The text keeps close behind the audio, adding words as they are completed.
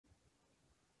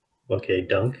Okay,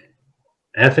 Dunk.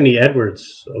 Anthony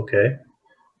Edwards. Okay.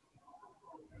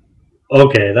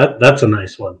 Okay, that's a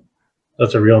nice one.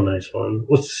 That's a real nice one.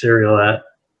 What's the cereal at?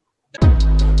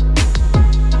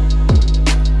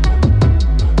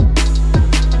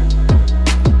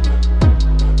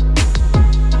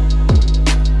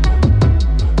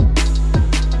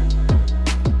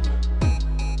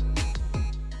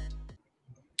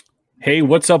 Hey,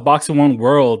 what's up, Boxing One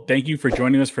World? Thank you for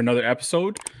joining us for another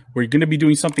episode. We're going to be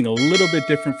doing something a little bit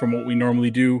different from what we normally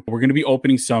do. We're going to be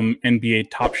opening some NBA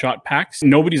Top Shot packs.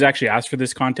 Nobody's actually asked for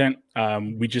this content.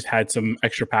 We just had some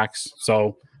extra packs,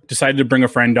 so decided to bring a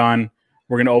friend on.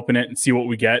 We're going to open it and see what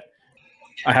we get.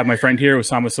 I have my friend here,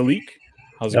 Osama Salik.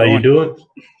 How's it going? How you doing?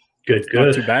 Good.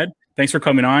 Not too bad. Thanks for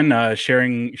coming on,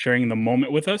 sharing the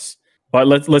moment with us. But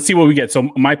let's see what we get. So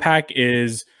my pack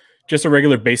is just a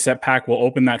regular base set pack. We'll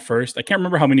open that first. I can't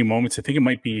remember how many moments. I think it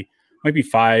might be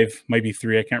 5, might be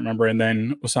 3. I can't remember. And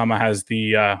then Osama has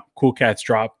the Cool Cats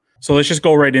drop. So let's just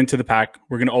go right into the pack.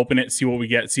 We're going to open it, see what we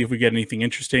get, see if we get anything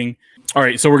interesting. All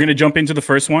right, so we're going to jump into the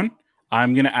first one.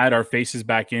 I'm going to add our faces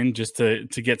back in just to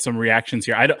get some reactions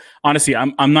here. Honestly,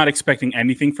 I'm not expecting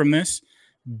anything from this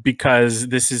because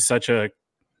this is such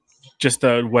just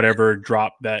a whatever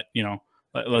drop that,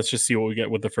 let's just see what we get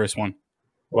with the first one.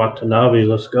 Watanabe,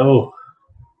 let's go.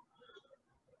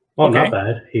 Oh, okay. Not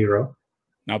bad. Hero.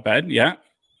 Not bad, yeah.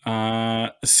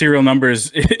 Serial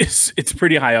numbers, it's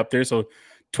pretty high up there. So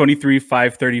 23,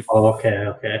 530. Oh,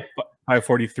 okay.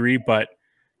 543. But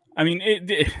I mean,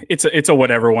 it's a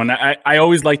whatever one. I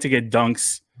always like to get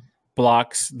dunks,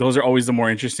 blocks. Those are always the more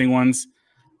interesting ones.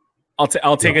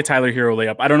 I'll take a Tyler Hero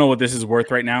layup. I don't know what this is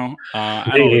worth right now.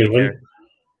 I don't really care.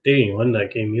 They didn't win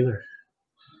that game either.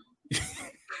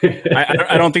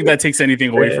 I don't think that takes anything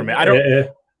away from it. I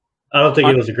don't think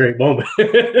it was a great moment.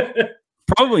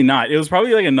 Probably not. It was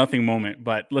probably like a nothing moment.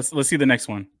 But let's see the next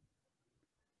one.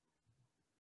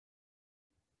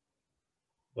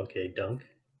 Okay, Dunk.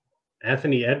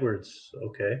 Anthony Edwards.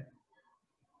 Okay,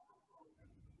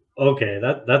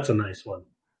 that's a nice one.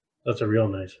 That's a real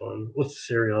nice one. What's the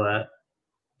cereal at?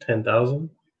 10,000.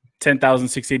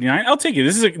 10,689. I'll take it.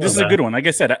 This is a good one. Like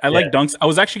I said, I like dunks. I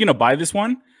was actually gonna buy this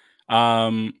one.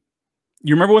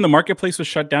 You remember when the marketplace was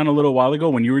shut down a little while ago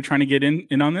when you were trying to get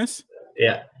in on this?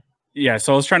 Yeah.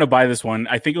 So I was trying to buy this one.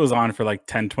 I think it was on for like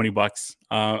 10, 20 bucks.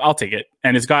 I'll take it.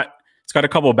 And it's got a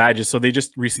couple of badges. So they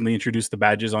just recently introduced the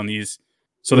badges on these.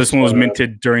 So this one was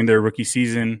minted during their rookie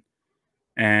season.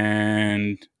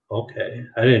 And okay,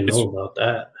 I didn't know about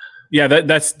that. Yeah,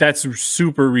 that's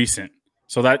super recent.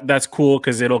 So that's cool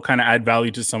because it'll kind of add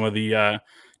value to some of the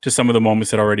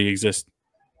moments that already exist.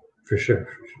 For sure.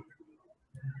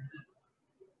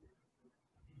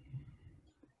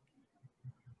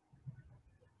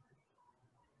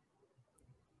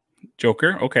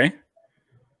 Joker, okay.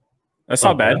 That's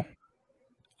not bad.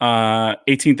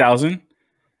 18,000.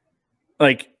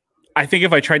 Like, I think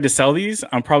if I tried to sell these,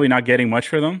 I'm probably not getting much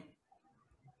for them.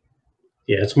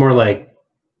 Yeah, it's more like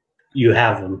you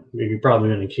have them. You're probably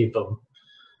going to keep them.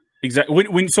 Exactly.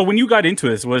 When you got into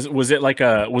this, was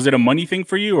it a money thing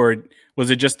for you, or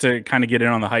was it just to kind of get in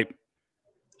on the hype?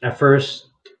 At first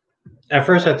I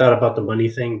thought about the money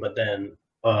thing, but then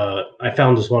I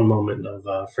found this one moment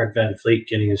of Fred VanVleet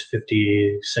getting his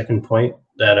 52nd point,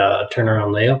 that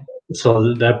turnaround layup.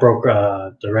 So that broke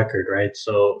the record, right?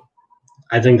 So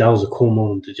I think that was a cool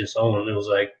moment to just own. It was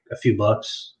like a few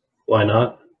bucks. Why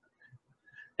not?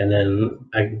 And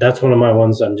then that's one of my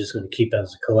ones I'm just going to keep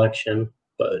as a collection.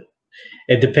 But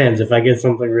it depends. If I get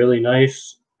something really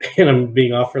nice and I'm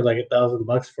being offered like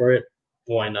 $1,000 for it,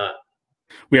 why not?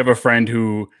 We have a friend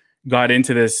who got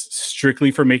into this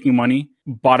strictly for making money,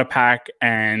 bought a pack,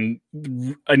 and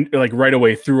like right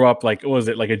away threw up like, what was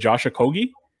it, like a Josh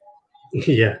Okogie?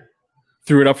 Yeah.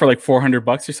 Threw it up for like $400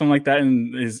 or something like that.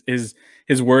 And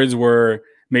his words were,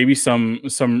 maybe some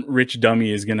rich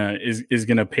dummy is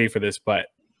gonna pay for this, but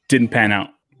didn't pan out.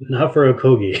 Not for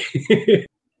Okogie.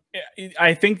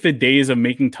 I think the days of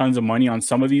making tons of money on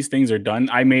some of these things are done.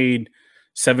 I made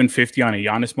 $750 on a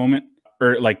Giannis moment,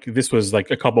 or like this was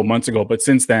like a couple months ago. But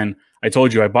since then, I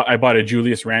told you I bought a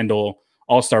Julius Randle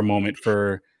All-Star moment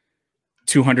for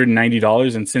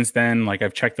 $290, and since then, like,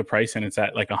 I've checked the price and it's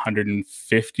at like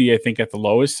 $150, I think, at the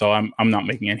lowest. So I'm not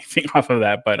making anything off of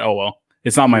that. But oh well,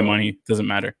 it's not my money. It doesn't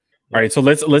matter. All right, so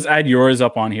let's add yours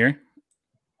up on here.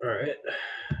 All right,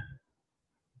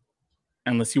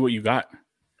 and let's see what you got.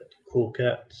 Cool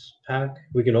Cats pack.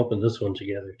 We can open this one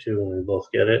together too when we both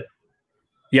get it.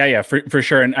 Yeah, for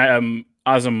sure. And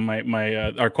Azam,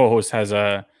 my our co-host, has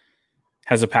a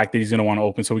pack that he's gonna want to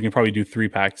open, so we can probably do 3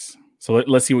 packs. So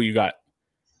let's see what you got.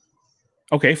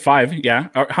 Okay, 5. Yeah.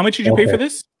 How much did you pay for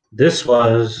this? This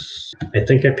was, I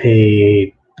think I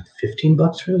paid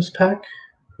 $15 for this pack.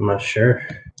 I'm not sure.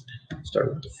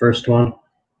 Start with the first one.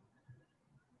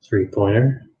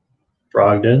 3-pointer.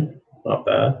 Brogdon. Not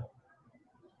bad.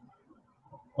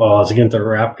 Oh, it's against the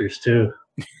Raptors too.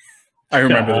 I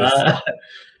remember this.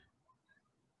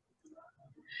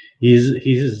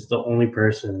 He's the only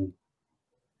person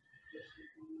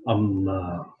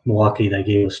Milwaukee that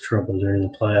gave us trouble during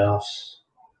the playoffs.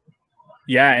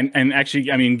 Yeah, and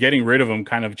actually, I mean, getting rid of him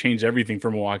kind of changed everything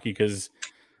for Milwaukee because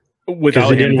without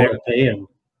they him, didn't want to pay him.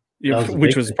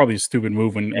 which was probably a stupid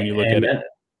move when you look at it.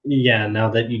 Yeah, now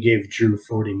that you gave Drew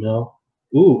 40 mil.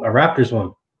 Ooh, a Raptors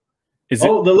one. Is it?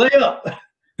 Oh, the layup.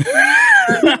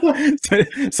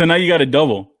 So now you got a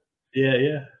double.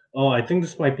 Yeah. Oh, I think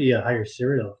this might be a higher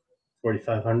serial.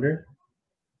 4,500.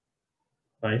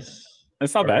 Nice.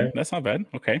 That's not bad. That's not bad.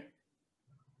 Okay.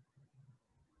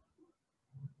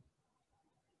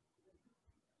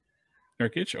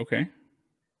 Nurkic, okay.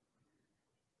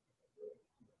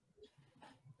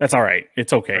 That's all right.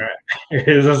 It's okay. All right.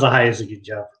 This is the highest you can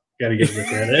jump. Gotta give him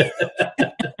credit.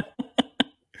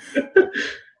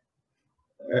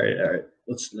 All right.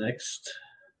 What's next?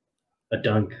 A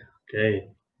dunk. Okay.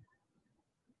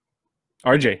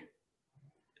 RJ.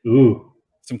 Ooh.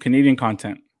 Some Canadian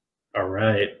content. All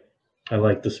right. I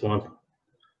like this one.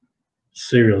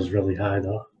 Cereal's really high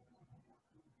though.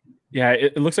 Yeah,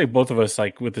 it looks like both of us,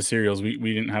 like with the cereals, we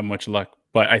didn't have much luck.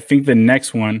 But I think the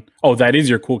next one, oh, that is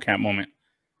your cool cat moment.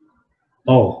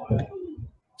 Oh.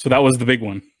 So that was the big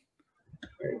one.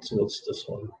 All right, so what's this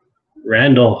one?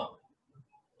 Randall.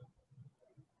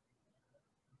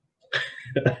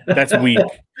 That's weak.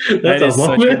 That is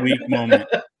such a weak moment.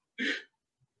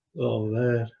 Oh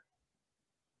man.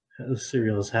 The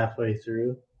cereal is halfway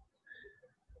through.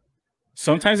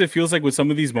 Sometimes it feels like with some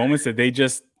of these moments that they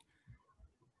just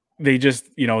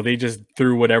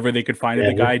threw whatever they could find at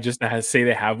the guy just to say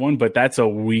they have one, but that's a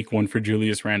weak one for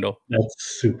Julius Randle. That's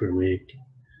super weak.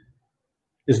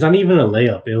 It's not even a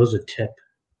layup. It was a tip.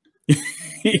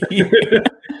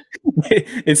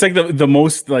 It's like the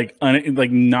most like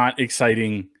not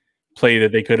exciting play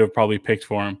that they could have probably picked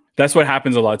for him. That's what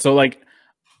happens a lot. So like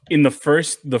in the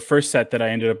first set that I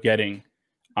ended up getting,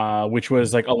 which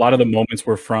was like a lot of the moments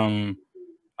were from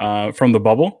the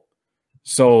bubble.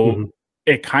 So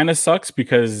it kind of sucks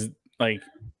because like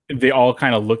they all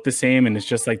kind of look the same and it's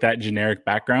just like that generic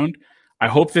background. I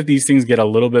hope that these things get a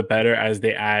little bit better as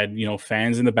they add,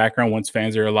 fans in the background once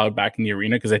fans are allowed back in the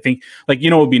arena. Because I think, like,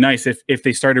 it would be nice if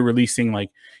they started releasing, like,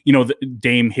 the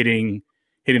Dame hitting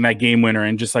that game winner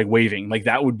and just like waving, like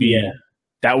that would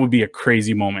be a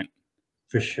crazy moment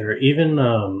for sure. Even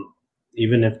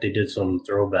if they did some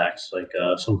throwbacks, like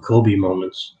some Kobe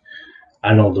moments,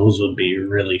 I know those would be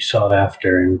really sought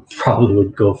after and probably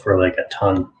would go for like a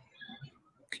ton.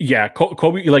 Yeah,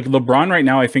 Kobe, like LeBron right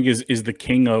now, I think is the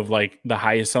king of like the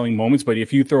highest selling moments. But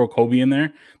if you throw a Kobe in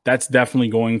there, that's definitely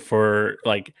going for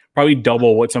like probably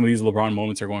double what some of these LeBron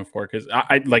moments are going for. Because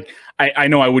I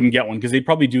know I wouldn't get one because they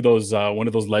probably do those one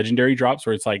of those legendary drops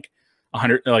where it's like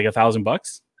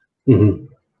 $1,000.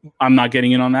 I'm not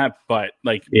getting in on that, but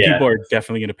like people are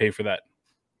definitely going to pay for that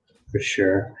for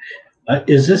sure.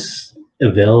 Is this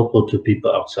available to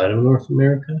people outside of North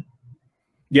America?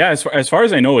 Yeah, as far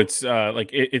as I know, it's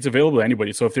it's available to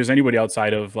anybody. So if there's anybody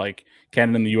outside of like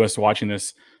Canada and the US watching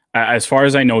this, as far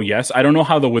as I know, yes. I don't know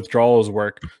how the withdrawals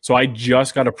work. So I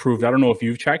just got approved. I don't know if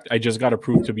you've checked. I just got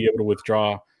approved to be able to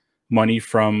withdraw money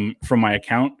from my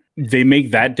account. They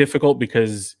make that difficult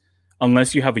because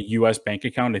unless you have a US bank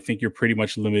account, I think you're pretty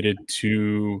much limited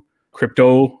to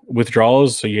crypto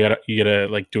withdrawals. So you gotta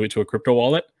like do it to a crypto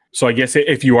wallet. So I guess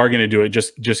if you are going to do it,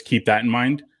 just keep that in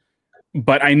mind.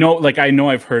 But I know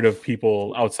I've heard of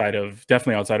people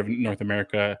definitely outside of North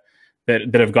America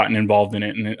that have gotten involved in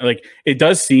it. And it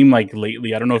does seem like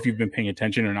lately, I don't know if you've been paying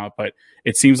attention or not, but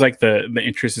it seems like the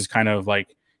interest is kind of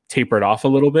like tapered off a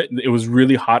little bit. It was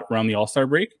really hot around the All-Star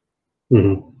break.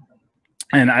 And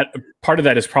part of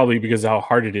that is probably because of how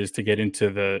hard it is to get into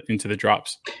the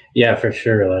drops. Yeah, for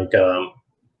sure. Like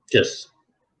just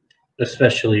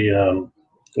especially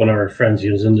one of our friends,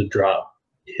 he was in the drop.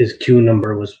 His queue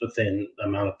number was within the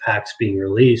amount of packs being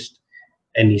released,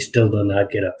 and he still did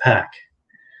not get a pack.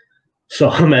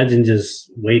 So imagine just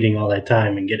waiting all that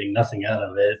time and getting nothing out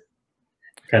of it.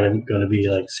 Kind of going to be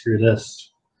like, screw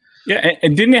this. Yeah,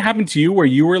 and didn't it happen to you where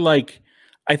you were like,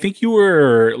 I think you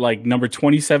were like number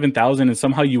 27,000, and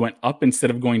somehow you went up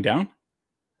instead of going down?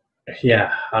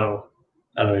 Yeah, I don't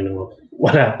even know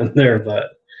what happened there, but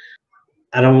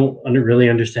I don't really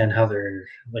understand how they're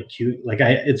like cute. Like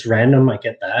it's random. I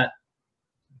get that,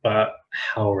 but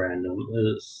how random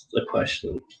is the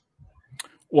question?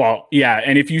 Well, yeah,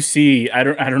 and if you see, I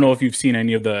don't know if you've seen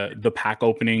any of the pack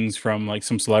openings from like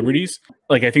some celebrities.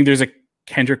 Like I think there's a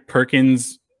Kendrick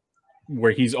Perkins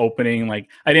where he's opening, like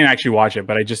I didn't actually watch it,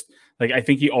 but I just like I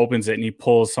think he opens it and he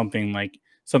pulls something like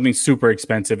something super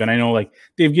expensive. And I know like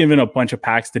they've given a bunch of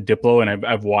packs to Diplo, and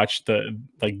I've watched the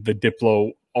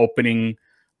Diplo opening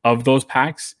of those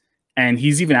packs. And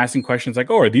he's even asking questions like,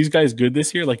 "Oh, are these guys good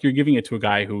this year?" Like you're giving it to a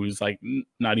guy who's like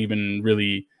not even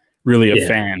really a Yeah,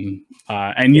 fan,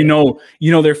 and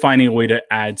yeah, they're finding a way to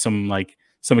add some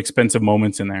expensive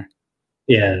moments in there.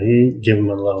 yeah. You give him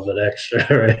a little bit extra,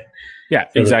 right, Yeah,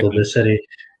 for the exactly. publicity.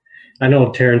 I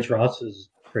know Terrence Ross is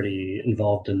pretty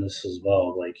involved in this as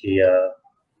well. Like he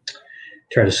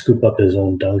tried to scoop up his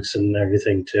own dunks and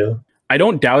everything too. I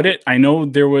don't doubt it. I know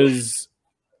there was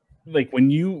like when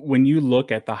you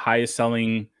look at the highest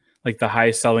selling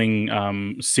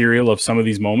cereal of some of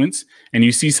these moments, and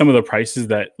you see some of the prices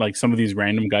that like some of these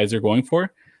random guys are going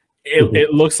for, it, Mhm.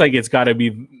 it looks like it's got to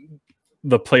be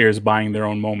the players buying their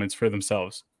own moments for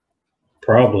themselves.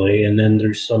 Probably, and then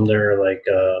there's some that are like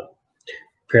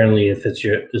apparently if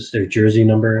it's their jersey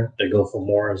number, they go for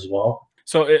more as well.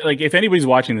 So like if anybody's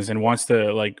watching this and wants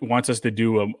us to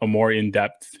do a more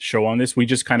in-depth show on this, we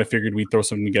just kind of figured we'd throw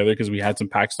something together because we had some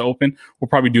packs to open. We'll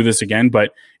probably do this again,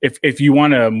 but if you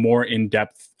want a more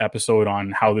in-depth episode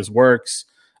on how this works,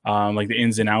 like the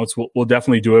ins and outs, we'll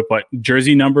definitely do it. But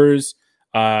jersey numbers,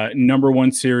 number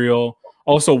one serial.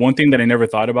 Also, one thing that I never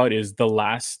thought about is the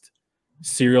last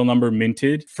serial number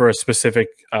minted for a specific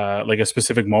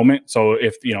moment. So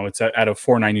if it's at a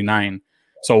 499,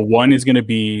 so one is going to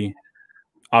be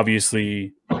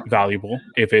obviously valuable.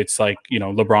 If it's like,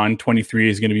 LeBron 23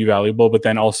 is going to be valuable, but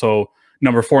then also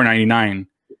number 499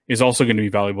 is also going to be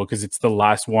valuable because it's the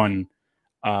last one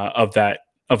of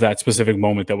that specific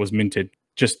moment that was minted.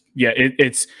 Just yeah,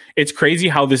 it's crazy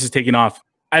how this is taking off.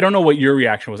 I don't know what your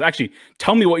reaction was. Actually,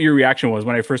 tell me what your reaction was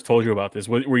when I first told you about this.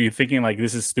 Were you thinking like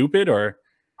this is stupid or?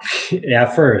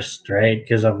 At first, right?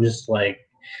 Because I'm just like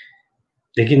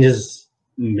they can just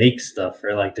make stuff,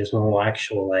 or like there's no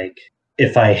actual like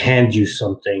if I hand you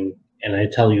something and I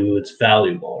tell you it's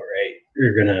valuable, right?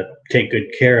 You're gonna take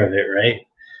good care of it, right?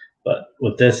 But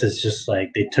with this, it's just like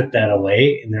they took that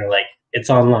away and they're like, it's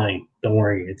online. Don't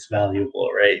worry, it's valuable,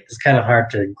 right? It's kind of hard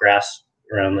to grasp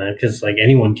around that because like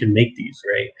anyone can make these,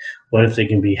 right? What if they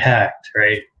can be hacked,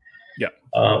 right? Yeah.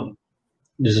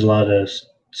 There's a lot of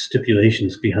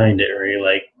stipulations behind it, right?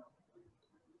 Like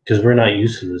because we're not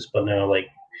used to this, but now like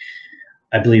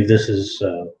I believe this is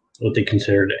what they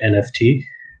considered NFT,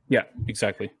 Yeah,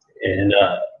 exactly. and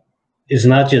it's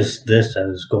not just this that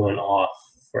is going off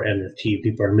for NFT.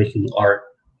 People are making art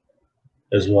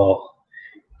as well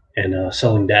and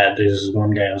selling that. There's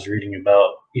one guy I was reading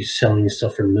about. He's selling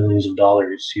stuff for millions of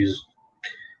dollars. He's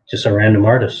just a random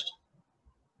artist.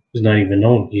 He's not even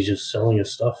known. He's just selling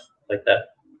his stuff like that.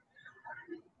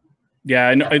 Yeah,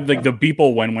 I know, like the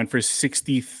Beeple one went for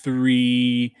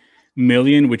 63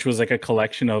 million, which was like a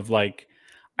collection of like,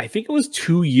 I think it was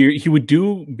 2 years. He would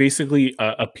do basically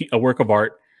a work of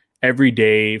art every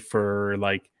day for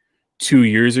like 2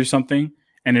 years or something,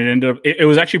 and it ended up. It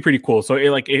was actually pretty cool. So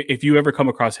if you ever come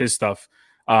across his stuff,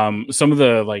 some of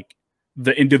the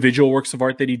individual works of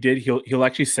art that he did, he'll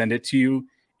actually send it to you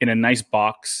in a nice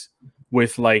box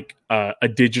with like a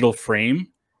digital frame.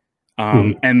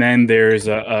 And then there's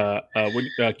a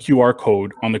QR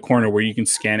code on the corner where you can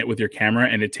scan it with your camera,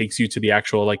 and it takes you to the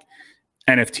actual like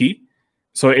NFT.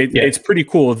 So it's pretty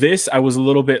cool. This I was a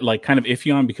little bit like kind of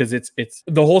iffy on because it's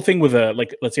the whole thing with a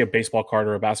like let's say a baseball card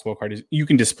or a basketball card is you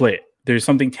can display it. There's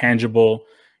something tangible.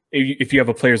 If you have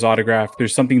a player's autograph,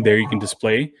 there's something there you can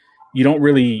display. You don't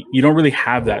really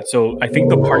have that. So I think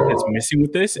the part that's missing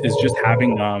with this is just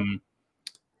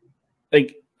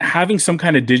having some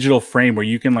kind of digital frame where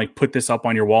you can like put this up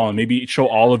on your wall and maybe show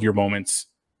all of your moments.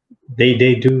 They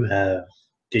do have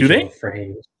Do digital they?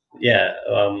 frames. Yeah,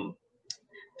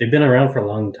 they've been around for a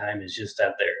long time. It's just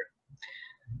that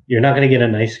you're not going to get a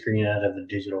nice screen out of a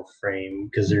digital frame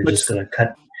because they're But just going to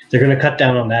cut. They're going to cut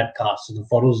down on that cost, so the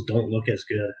photos don't look as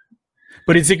good.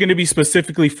 But is it going to be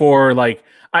specifically for like?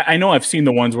 I know I've seen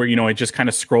the ones where it just kind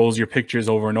of scrolls your pictures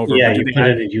over and over. Yeah, But do you they put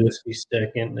have? in a USB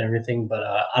stick and everything, but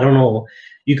I don't know.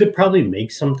 You could probably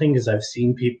make something because I've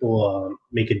seen people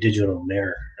make a digital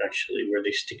mirror actually, where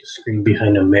they stick a screen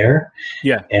behind a mirror,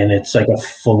 Yeah, and it's like a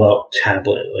full-out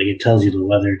tablet. Like it tells you the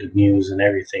weather, the news, and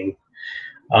everything.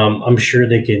 I'm sure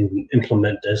they can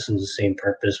implement this in the same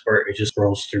purpose where it just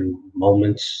scrolls through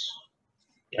moments,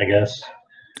 I guess.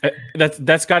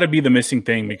 that's got to be the missing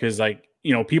thing because like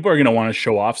people are going to want to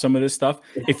show off some of this stuff.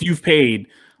 If you've paid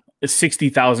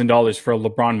 $60,000 for a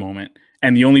LeBron moment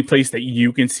and the only place that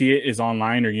you can see it is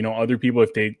online, or other people,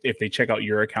 if they check out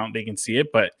your account, they can see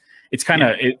it. But it's kind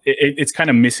of it's kind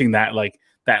of missing that, like,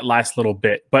 that last little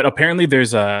bit. But apparently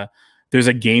there's a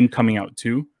game coming out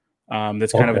too,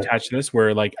 that's kind of attached to this,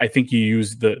 where, like, I think you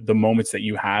use the moments that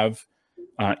you have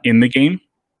in the game.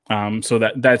 So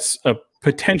that's a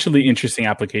potentially interesting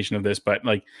application of this. But,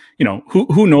 like,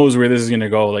 who knows where this is going to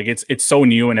go? Like, it's so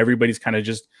new, and everybody's kind of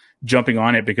just jumping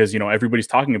on it because everybody's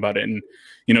talking about it, and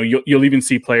you'll even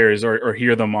see players or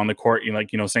hear them on the court,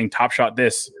 saying "Top Shot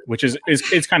this," which is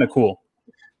it's kind of cool.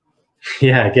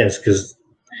 Yeah, I guess, because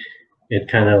it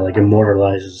kind of like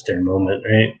immortalizes their moment,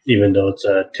 right? Even though it's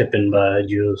a tip-in by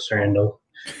Julius Randle.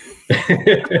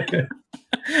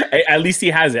 At least he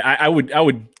has it. I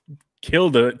would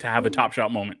kill to have a Top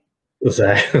Shot moment.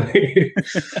 Exactly.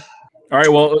 All right.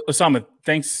 Well, Osama,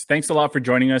 thanks a lot for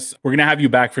joining us. We're gonna have you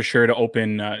back for sure to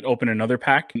open another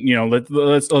pack.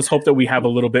 Let's hope that we have a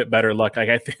little bit better luck. Like,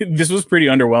 I think this was pretty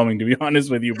underwhelming, to be honest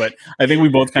with you, but I think we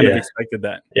both kind of expected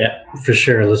that. Yeah, for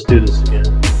sure. Let's do this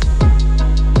again.